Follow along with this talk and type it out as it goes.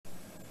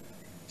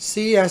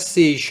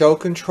CSC Show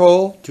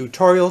Control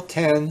Tutorial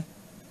 10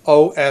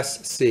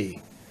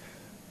 OSC.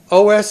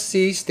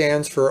 OSC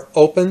stands for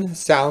Open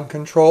Sound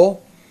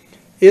Control.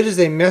 It is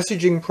a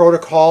messaging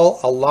protocol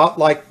a lot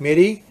like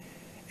MIDI,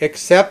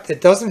 except it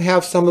doesn't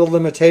have some of the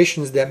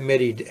limitations that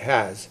MIDI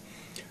has.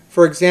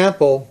 For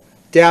example,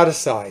 data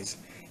size.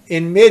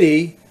 In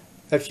MIDI,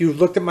 if you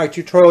looked at my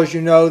tutorials,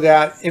 you know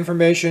that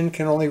information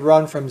can only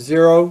run from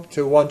 0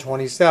 to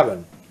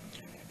 127.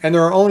 And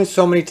there are only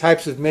so many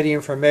types of MIDI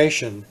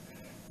information.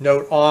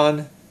 Note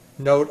on,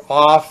 note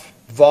off,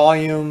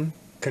 volume,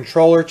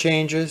 controller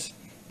changes,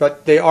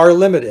 but they are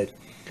limited.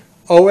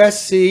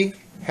 OSC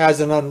has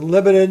an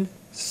unlimited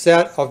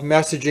set of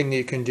messaging that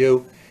you can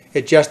do.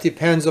 It just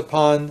depends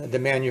upon the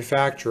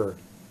manufacturer.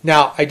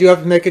 Now, I do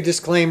have to make a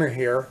disclaimer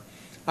here.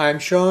 I'm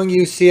showing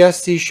you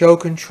CSC Show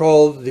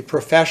Control, the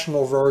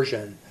professional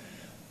version.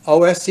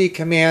 OSC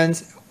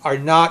commands are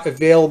not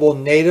available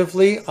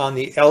natively on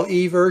the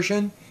LE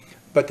version,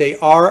 but they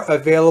are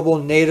available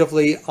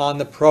natively on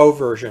the Pro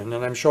version,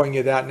 and I'm showing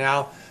you that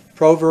now. The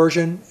Pro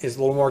version is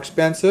a little more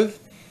expensive,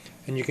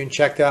 and you can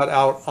check that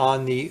out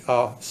on the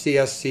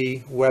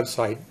CSC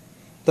website.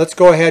 Let's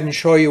go ahead and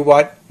show you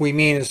what we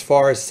mean as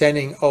far as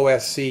sending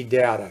OSC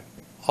data.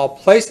 I'll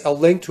place a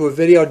link to a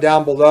video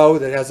down below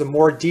that has a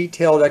more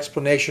detailed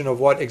explanation of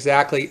what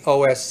exactly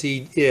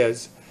OSC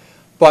is.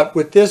 But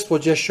with this,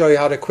 we'll just show you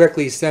how to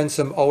quickly send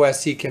some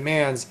OSC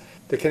commands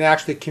that can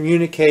actually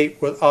communicate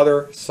with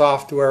other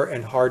software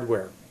and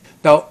hardware.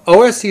 Now,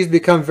 OSC has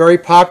become very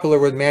popular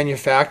with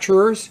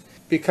manufacturers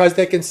because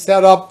they can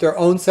set up their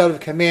own set of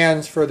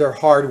commands for their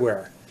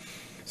hardware.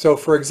 So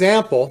for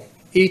example,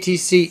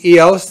 ETC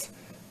EOS,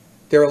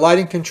 their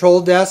lighting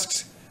control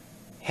desks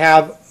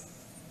have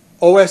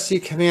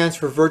OSC commands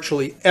for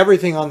virtually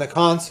everything on the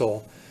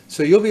console.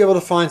 So you'll be able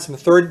to find some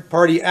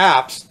third-party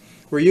apps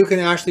where you can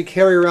actually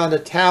carry around a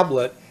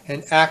tablet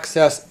and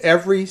access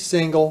every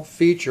single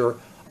feature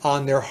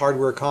on their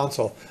hardware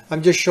console.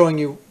 I'm just showing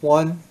you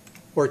 1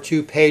 or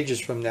 2 pages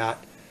from that.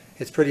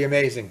 It's pretty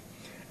amazing.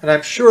 And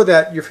I'm sure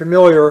that you're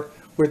familiar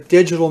with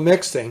digital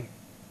mixing,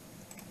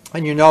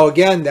 and you know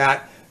again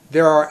that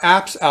there are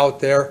apps out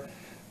there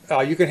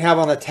you can have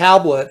on a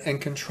tablet and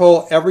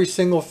control every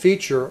single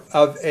feature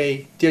of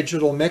a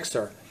digital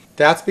mixer.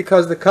 That's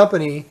because the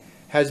company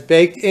has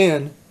baked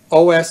in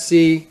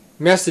OSC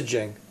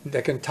messaging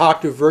that can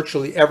talk to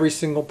virtually every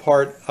single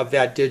part of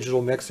that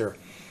digital mixer.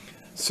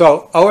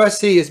 So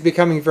OSC is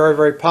becoming very,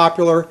 very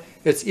popular.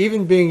 It's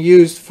even being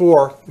used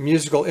for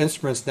musical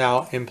instruments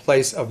now in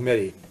place of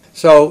MIDI.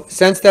 So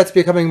since that's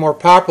becoming more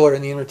popular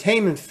in the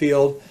entertainment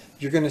field,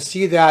 you're going to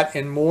see that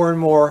in more and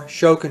more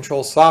show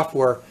control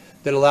software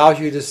that allows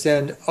you to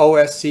send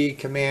OSC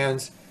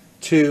commands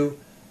to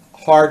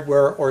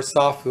hardware or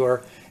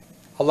software.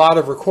 A lot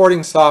of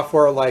recording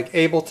software like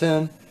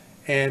Ableton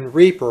and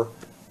Reaper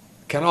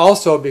can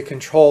also be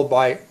controlled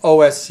by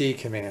OSC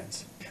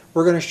commands.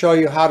 We're going to show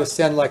you how to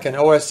send like an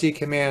OSC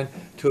command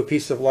to a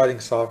piece of lighting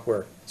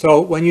software. So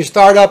when you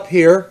start up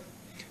here,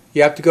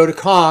 you have to go to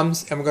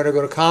comms, and we're going to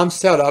go to comms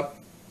setup.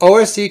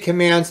 OSC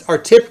commands are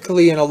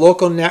typically in a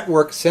local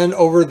network sent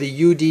over the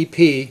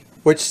UDP,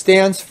 which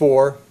stands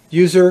for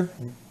User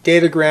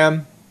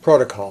Datagram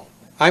Protocol.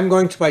 I'm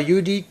going to my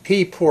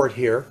UDP port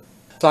here.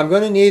 So I'm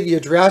going to need the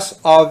address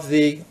of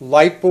the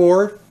light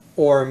board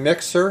or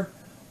mixer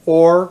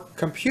or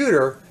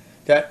computer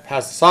that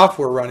has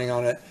software running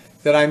on it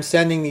that I'm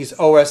sending these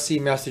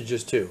OSC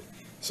messages to.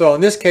 So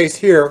in this case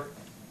here,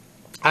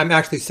 I'm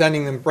actually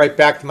sending them right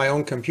back to my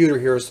own computer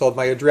here. So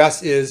my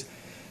address is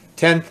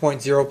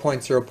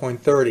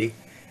 10.0.0.30.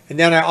 And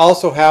then I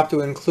also have to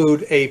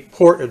include a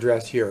port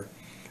address here.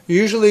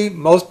 Usually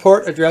most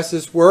port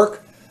addresses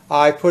work.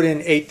 I put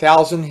in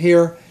 8000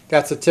 here.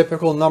 That's a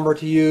typical number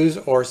to use,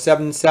 or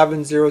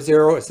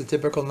 7700 is a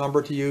typical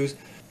number to use.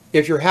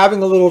 If you're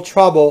having a little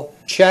trouble,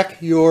 check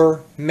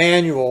your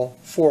manual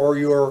for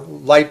your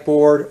light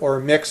board or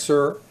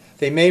mixer.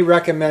 They may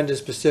recommend a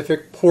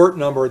specific port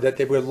number that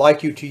they would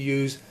like you to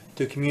use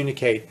to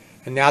communicate,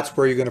 and that's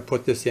where you're going to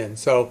put this in.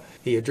 So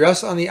the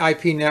address on the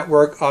IP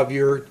network of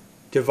your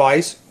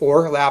device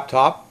or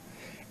laptop,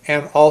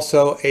 and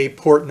also a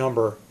port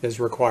number is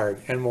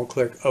required, and we'll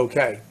click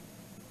OK.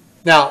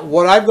 Now,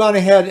 what I've gone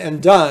ahead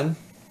and done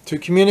to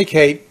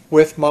communicate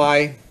with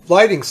my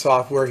lighting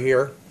software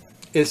here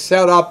is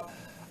set up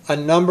a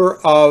number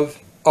of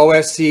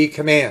OSC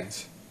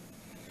commands.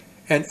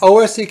 And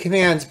OSC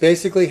commands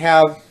basically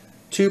have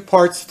 2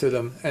 parts to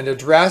them, an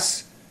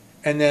address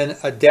and then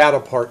a data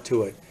part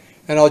to it.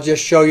 And I'll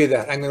just show you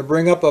that. I'm going to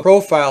bring up a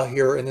profile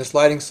here in this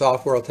lighting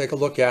software. I'll take a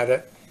look at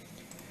it.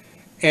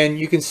 And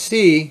you can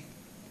see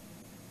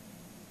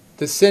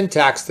the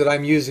syntax that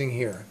I'm using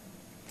here.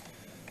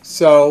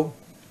 So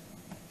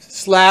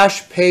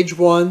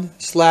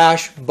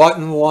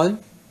 /page1/button1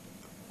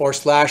 or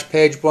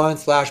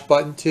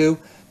 /page1/button2.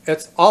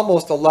 It's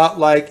almost a lot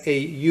like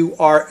a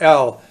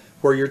URL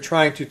where you're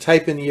trying to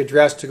type in the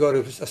address to go to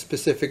a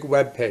specific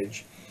web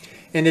page.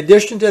 In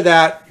addition to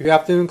that, you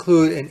have to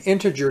include an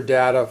integer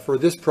data for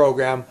this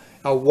program,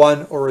 a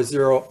 1 or a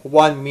 0,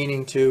 1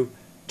 meaning to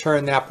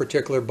turn that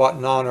particular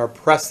button on or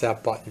press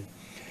that button.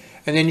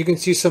 And then you can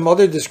see some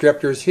other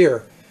descriptors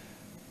here.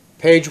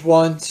 Page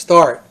 1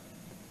 start,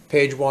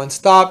 page 1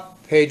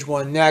 stop, page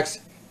 1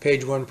 next,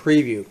 page 1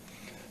 preview.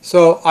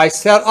 So I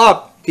set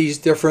up these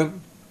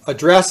different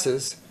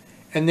addresses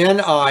and then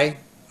I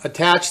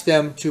attach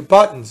them to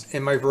buttons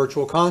in my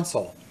virtual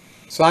console.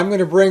 So I'm going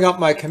to bring up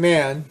my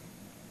command,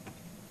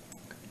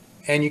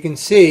 and you can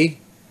see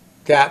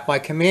that my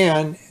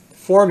command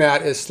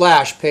format is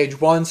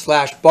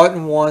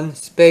 /page1/button1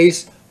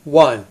 space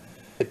 1.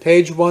 The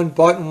page 1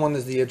 button 1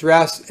 is the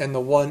address and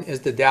the 1 is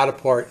the data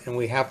part, and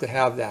we have to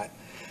have that.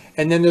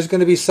 And then there's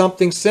going to be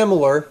something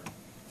similar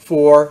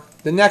for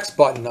the next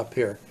button up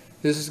here.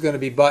 This is going to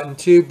be button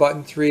 2,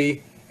 button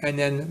 3, and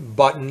then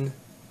button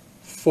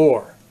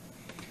 4.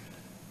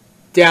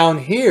 Down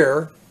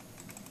here,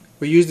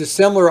 we used a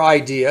similar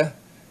idea.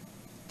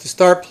 To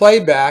start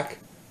playback,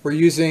 we're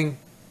using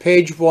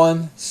page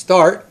 1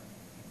 start,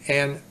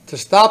 and to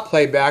stop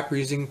playback, we're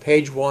using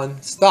page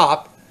 1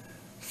 stop.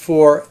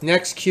 For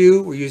next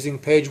cue, we're using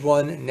page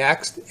 1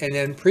 next, and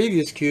then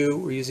previous cue,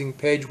 we're using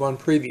page 1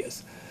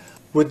 previous.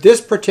 With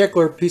this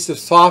particular piece of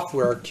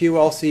software,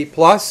 QLC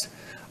Plus,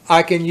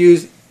 I can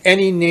use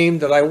any name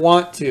that I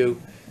want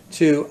to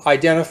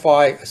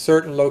identify a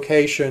certain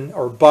location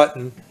or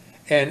button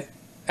and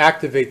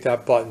activate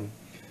that button.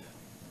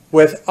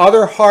 With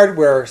other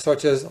hardware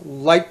such as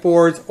light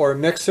boards or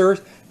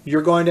mixers,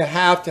 you're going to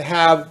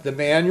have the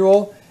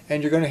manual,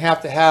 and you're going to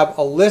have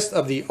a list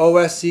of the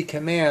OSC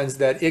commands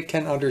that it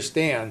can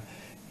understand,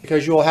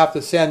 because you'll have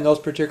to send those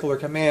particular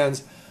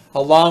commands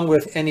along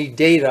with any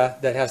data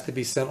that has to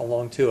be sent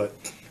along to it.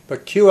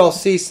 But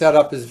QLC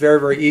setup is very,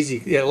 very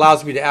easy. It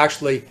allows me to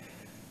actually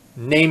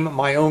name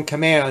my own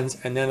commands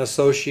and then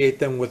associate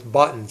them with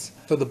buttons.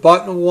 So the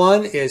button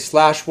 1 is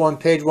 /1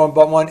 page 1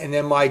 button 1, and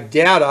then my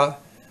data,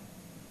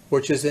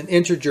 which is an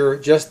integer,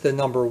 just the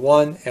number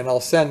 1, and I'll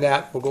send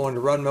that. We'll go into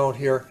run mode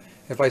here.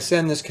 If I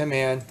send this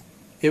command,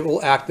 it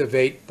will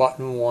activate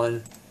button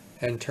 1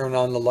 and turn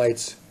on the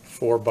lights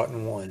for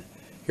button 1.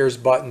 Here's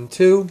button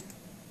 2.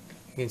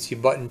 You can see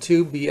button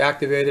 2 be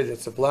activated.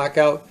 It's a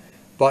blackout.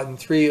 Button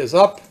 3 is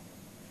up,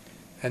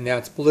 and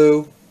that's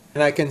blue.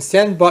 And I can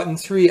send button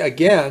 3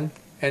 again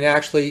and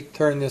actually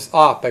turn this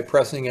off by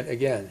pressing it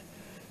again.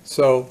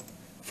 So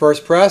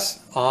first press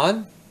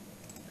on,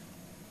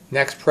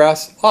 next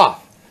press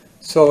off.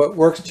 So it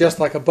works just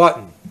like a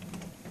button.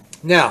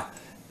 Now,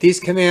 these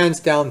commands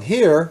down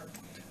here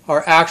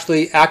are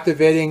actually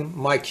activating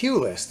my cue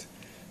list.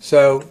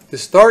 So the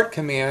start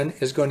command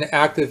is going to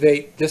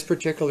activate this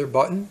particular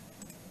button,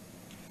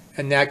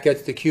 and that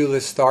gets the cue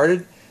list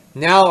started.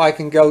 Now I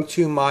can go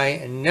to my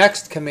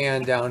next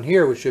command down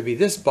here, which would be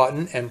this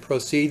button, and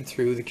proceed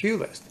through the cue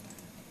list.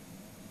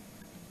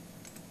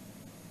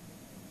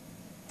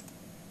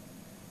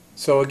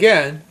 So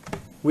again,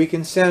 we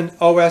can send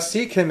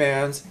OSC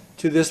commands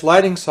to this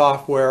lighting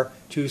software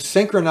to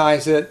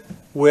synchronize it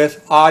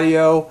with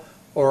audio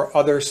or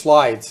other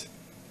slides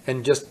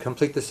and just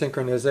complete the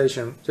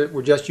synchronization.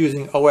 We're just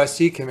using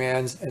OSC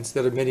commands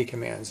instead of MIDI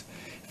commands.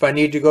 If I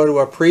need to go to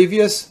a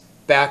previous,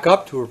 back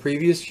up to a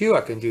previous cue,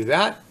 I can do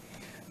that.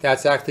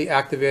 That's actually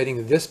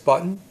activating this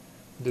button.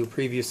 Do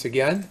previous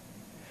again.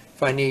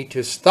 If I need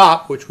to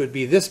stop, which would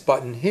be this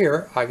button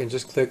here, I can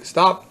just click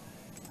stop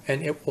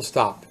and it will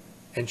stop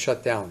and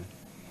shut down.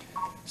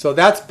 So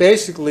that's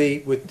basically,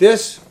 with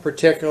this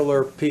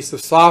particular piece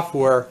of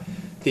software,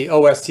 the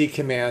OSC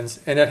commands,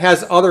 and it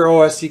has other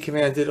OSC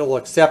commands that it'll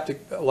accept,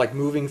 like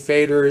moving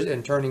faders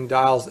and turning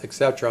dials,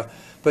 etc.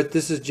 But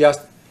this is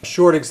just a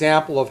short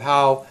example of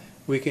how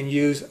we can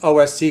use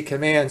OSC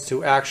commands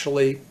to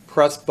actually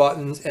press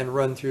buttons and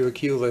run through a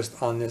cue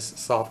list on this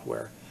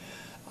software.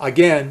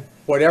 Again,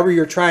 whatever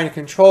you're trying to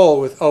control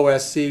with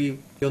OSC,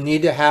 you'll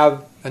need to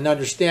have an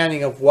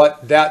understanding of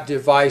what that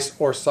device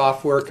or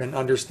software can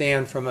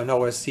understand from an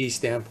OSC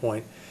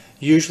standpoint.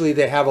 Usually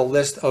they have a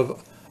list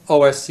of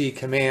OSC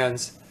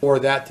commands for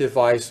that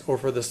device or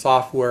for the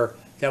software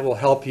that will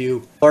help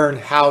you learn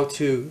how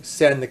to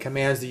send the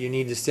commands that you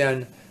need to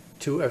send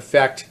to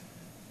affect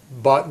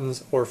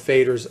buttons or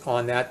faders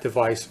on that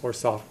device or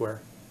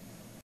software.